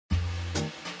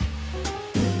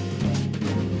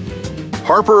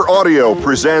Harper Audio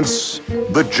presents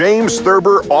the James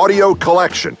Thurber Audio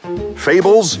Collection,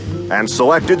 Fables and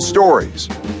Selected Stories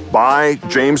by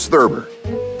James Thurber,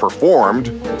 performed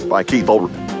by Keith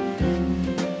Ulrich.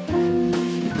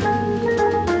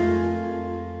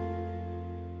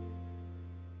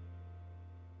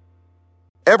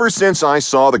 Ever since I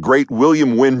saw the great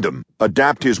William Wyndham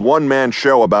adapt his one-man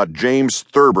show about James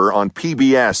Thurber on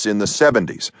PBS in the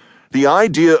 70s, the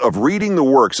idea of reading the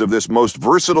works of this most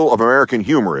versatile of American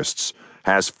humorists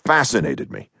has fascinated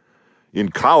me. In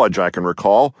college, I can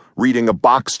recall reading A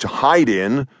Box to Hide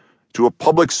In to a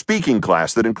public speaking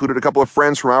class that included a couple of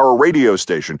friends from our radio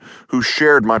station who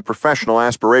shared my professional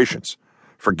aspirations.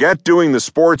 "Forget doing the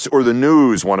sports or the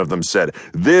news," one of them said.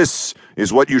 "This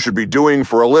is what you should be doing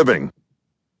for a living."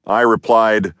 I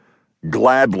replied,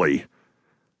 "Gladly."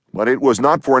 But it was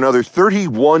not for another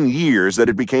 31 years that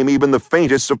it became even the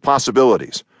faintest of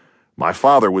possibilities. My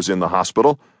father was in the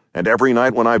hospital, and every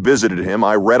night when I visited him,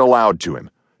 I read aloud to him,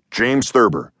 James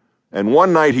Thurber. And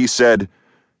one night he said,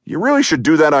 "You really should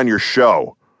do that on your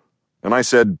show." And I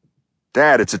said,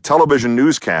 "Dad, it's a television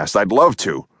newscast. I'd love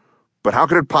to. But how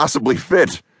could it possibly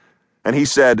fit?" And he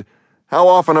said, "How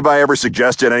often have I ever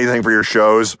suggested anything for your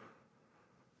shows?"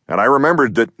 And I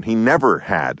remembered that he never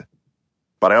had.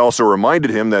 But I also reminded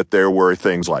him that there were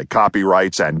things like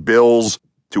copyrights and bills,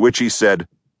 to which he said,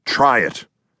 "Try it.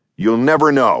 You'll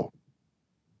never know."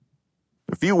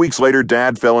 A few weeks later,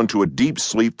 Dad fell into a deep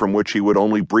sleep from which he would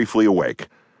only briefly awake.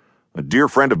 A dear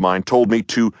friend of mine told me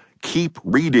to keep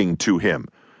reading to him,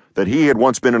 that he had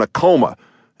once been in a coma,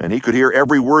 and he could hear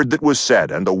every word that was said,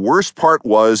 and the worst part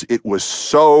was it was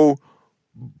so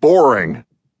boring.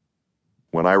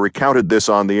 When I recounted this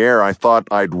on the air, I thought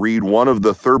I'd read one of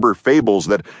the Thurber fables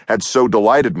that had so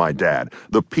delighted my dad,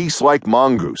 The Peace-Like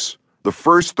Mongoose, the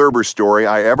first Thurber story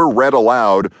I ever read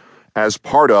aloud as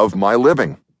part of my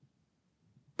living.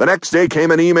 The next day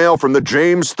came an email from the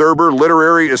James Thurber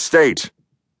Literary Estate.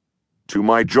 To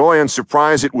my joy and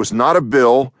surprise, it was not a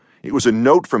bill, it was a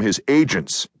note from his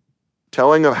agents,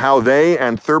 telling of how they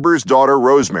and Thurber's daughter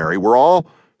Rosemary were all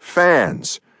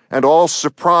fans, and all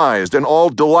surprised and all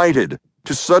delighted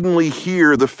to suddenly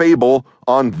hear the fable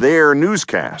on their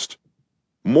newscast.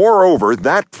 Moreover,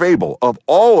 that fable, of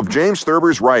all of James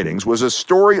Thurber's writings, was a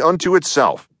story unto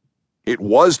itself. It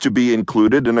was to be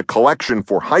included in a collection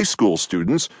for high school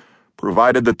students,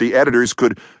 provided that the editors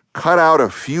could cut out a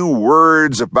few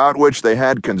words about which they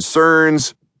had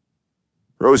concerns.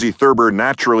 Rosie Thurber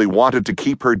naturally wanted to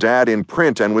keep her dad in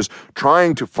print and was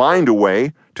trying to find a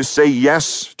way to say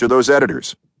yes to those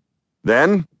editors.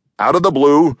 Then, out of the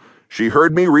blue, she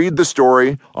heard me read the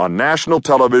story on national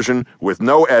television with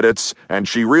no edits, and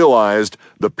she realized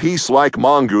The Peace-Like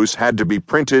Mongoose had to be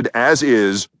printed as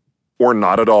is, or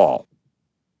not at all.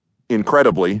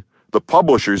 Incredibly, the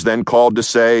publishers then called to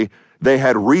say they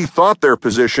had rethought their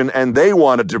position and they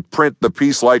wanted to print The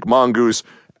Peace-Like Mongoose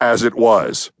as it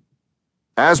was.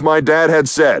 As my dad had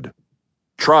said,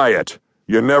 "Try it.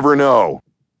 You never know."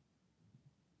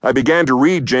 I began to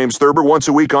read James Thurber once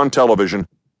a week on television,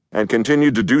 and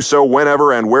continued to do so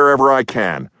whenever and wherever I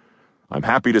can. I'm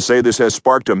happy to say this has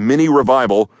sparked a mini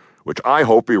revival, which I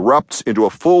hope erupts into a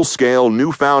full-scale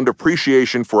newfound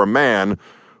appreciation for a man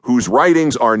whose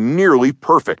writings are nearly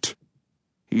perfect.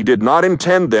 He did not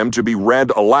intend them to be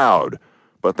read aloud,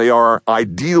 but they are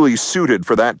ideally suited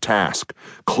for that task.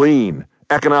 Clean,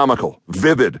 economical,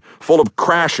 vivid, full of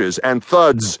crashes and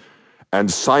thuds, and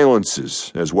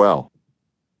silences as well.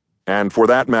 And for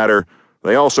that matter,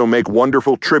 they also make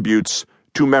wonderful tributes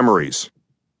to memories.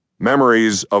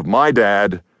 Memories of my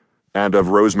dad and of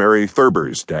Rosemary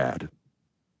Thurber's dad.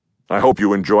 I hope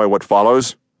you enjoy what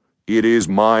follows. It is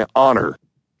my honor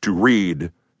to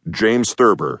read James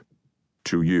Thurber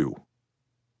to you.